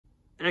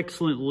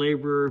Excellent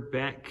Laborer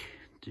back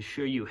to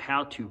show you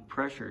how to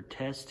pressure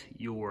test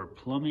your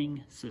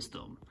plumbing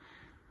system.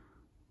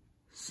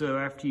 So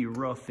after you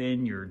rough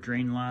in your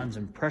drain lines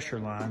and pressure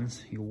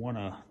lines, you'll want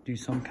to do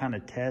some kind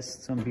of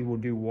test. Some people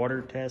do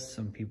water tests,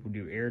 some people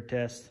do air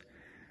tests.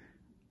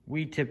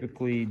 We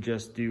typically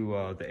just do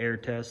the air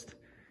test.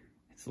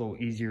 It's a little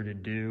easier to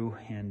do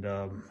and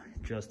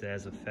just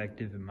as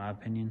effective in my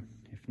opinion,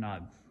 if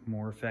not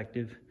more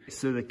effective.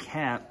 So the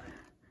cap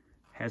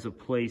has a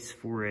place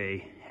for a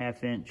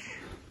 1/2 inch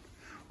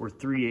or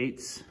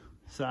 3/8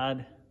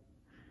 side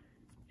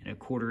and a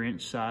 1/4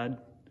 inch side.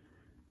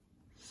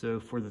 So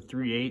for the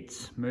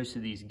 3/8, most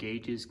of these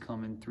gauges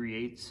come in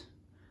 3/8.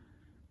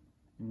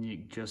 And you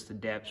just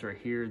adapts right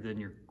here, then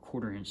your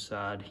 1/4 inch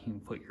side, you can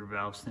put your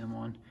valve stem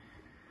on.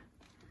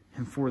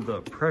 And for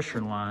the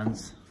pressure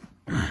lines,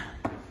 you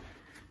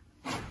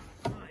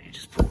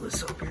just pull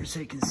this up here so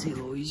you can see a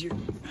little easier.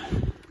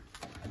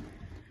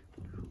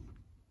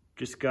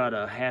 Just got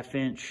a 1/2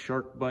 inch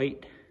shark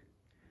bite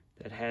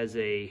that has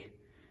a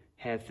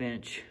 1/2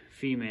 inch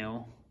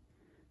female,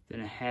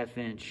 then a 1/2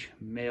 inch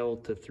male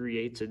to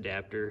 3/8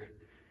 adapter.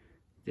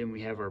 Then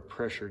we have our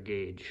pressure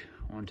gauge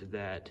onto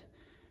that.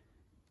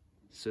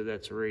 So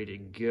that's ready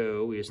to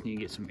go. We just need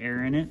to get some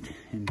air in it.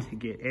 And to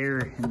get air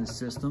in the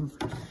system,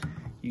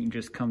 you can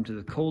just come to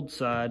the cold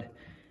side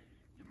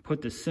and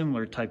put the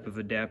similar type of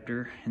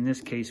adapter. In this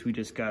case, we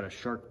just got a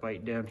shark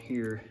bite down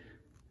here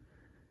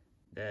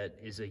that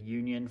is a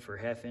union for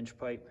 1/2 inch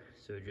pipe.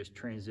 So it just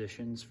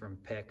transitions from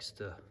PEX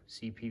to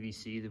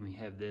CPVC. Then we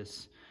have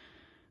this.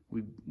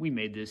 We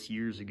made this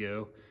years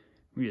ago.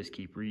 We just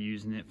keep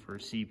reusing it for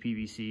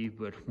CPVC,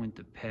 but went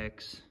to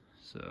PEX,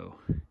 so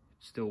it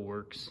still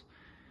works.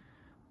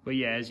 But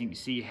yeah, as you can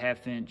see,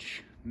 1/2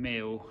 inch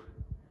male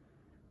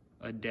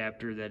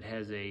adapter that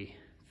has a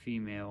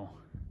female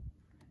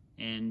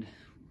end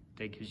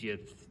that gives you a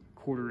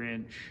 1/4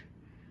 inch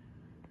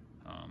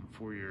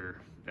for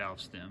your valve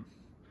stem.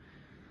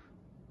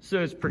 So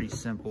it's pretty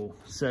simple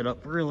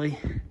setup really.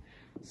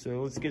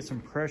 So let's get some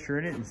pressure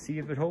in it and see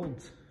if it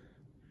holds.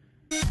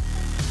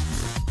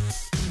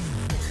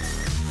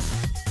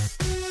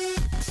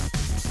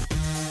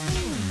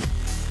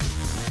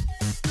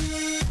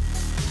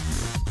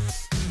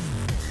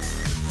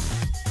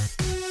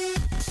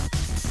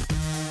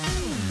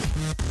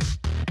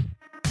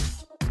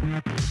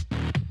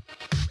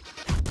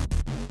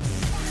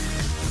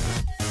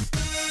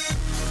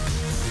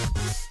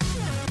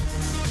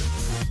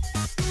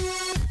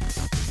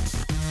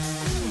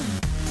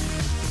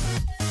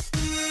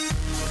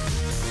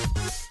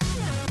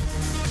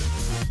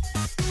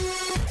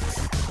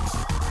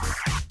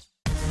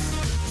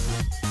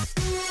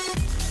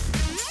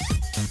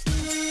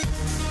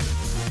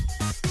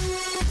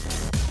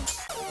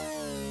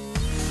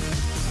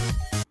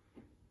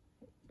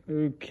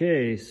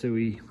 Okay, so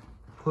we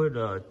put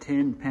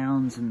 10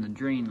 pounds in the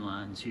drain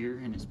lines here,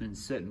 and it's been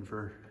sitting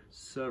for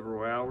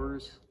several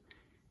hours,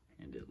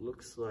 and it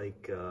looks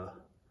like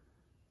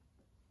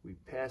we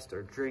passed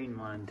our drain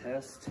line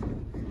test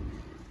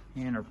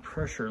and our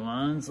pressure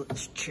lines.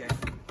 Let's check.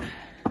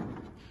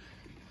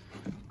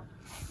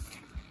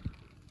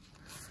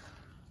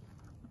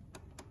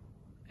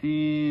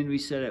 And we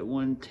set at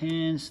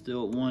 110,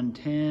 still at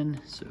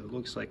 110, so it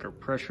looks like our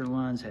pressure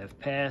lines have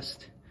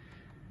passed.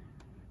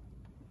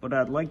 But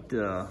I'd like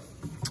to,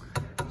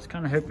 I was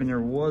kind of hoping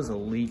there was a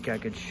leak. I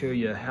could show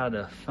you how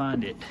to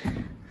find it.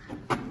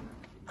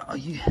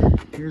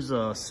 Here's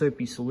a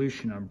soapy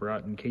solution I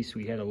brought in case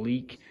we had a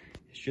leak.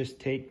 It's just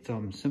take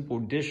some simple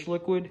dish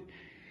liquid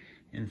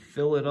and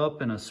fill it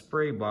up in a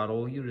spray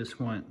bottle. You just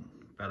want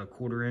about a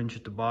 1/4 inch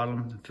at the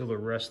bottom and fill the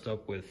rest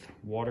up with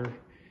water.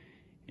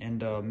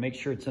 And make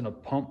sure it's in a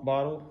pump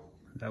bottle.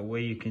 That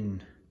way you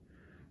can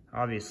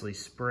obviously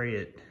spray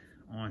it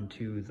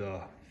onto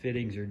the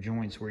fittings or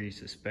joints where you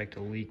suspect a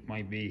leak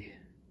might be.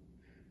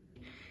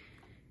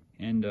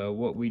 And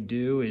what we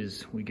do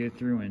is we go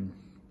through and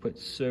put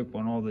soap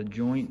on all the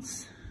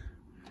joints.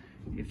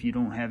 If you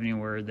don't have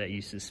anywhere that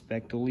you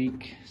suspect a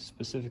leak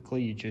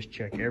specifically, you just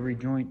check every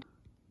joint.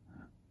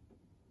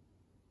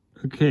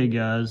 Okay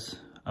guys,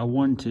 I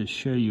wanted to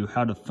show you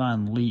how to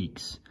find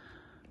leaks.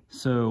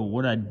 So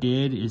what I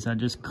did is I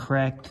just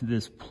cracked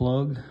this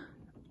plug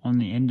on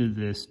the end of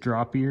this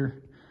drop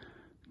ear,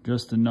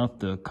 just enough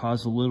to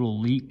cause a little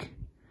leak.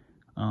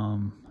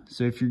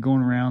 So if you're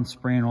going around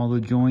spraying all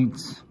the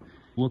joints,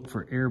 look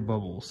for air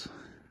bubbles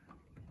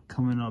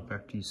coming up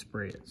after you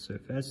spray it. So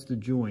if that's the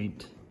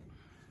joint,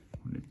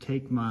 I'm gonna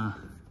take my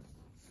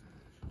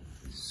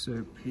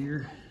soap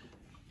here,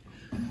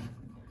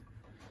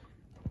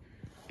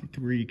 get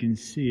to where you can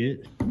see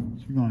it. So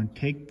we're gonna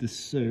take the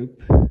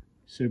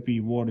soapy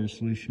water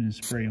solution and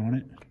spray on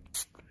it.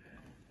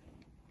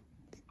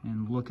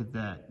 And look at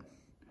that.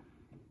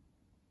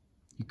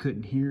 You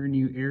couldn't hear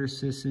any air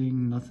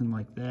sissing, nothing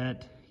like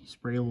that. You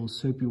spray a little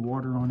soapy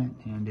water on it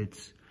and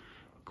it's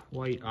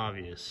quite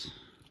obvious.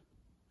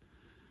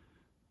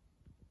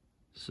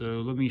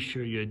 So let me show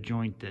you a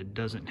joint that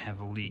doesn't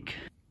have a leak.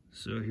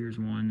 So here's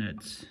one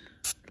that's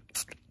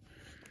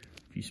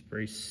if you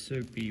spray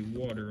soapy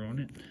water on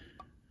it.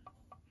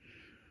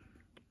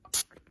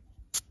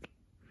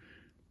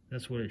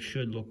 That's what it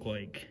should look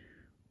like.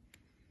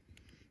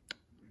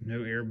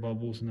 No air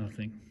bubbles,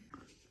 nothing.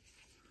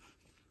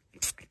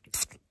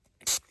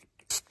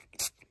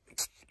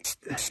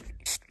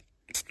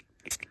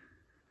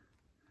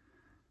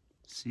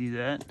 See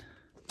that?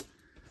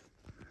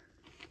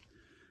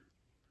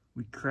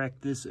 We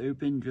cracked this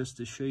open just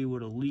to show you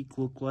what a leak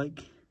looked like.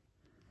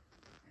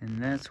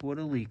 And that's what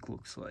a leak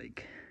looks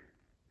like.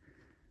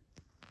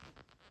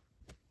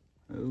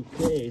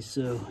 Okay,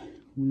 so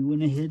we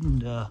went ahead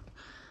and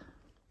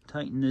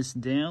tightened this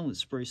down. Let's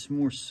spray some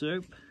more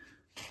soap.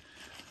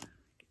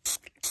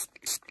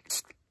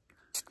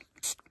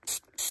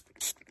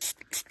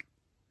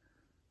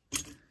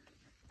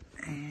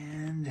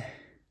 And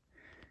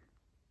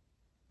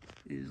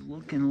it is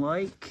looking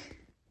like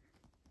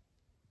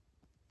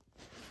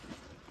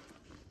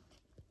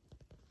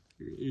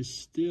there is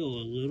still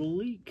a little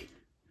leak.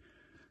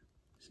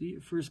 See,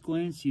 at first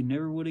glance, you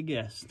never would have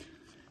guessed.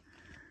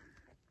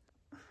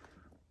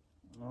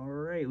 All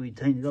right, we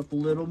tightened it up a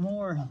little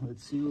more.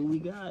 Let's see what we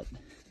got.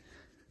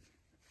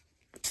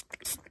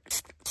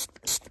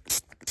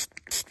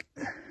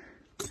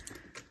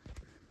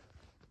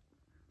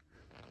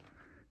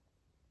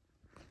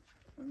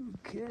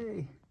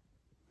 Okay.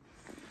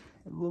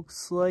 It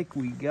looks like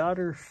we got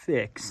her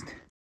fixed.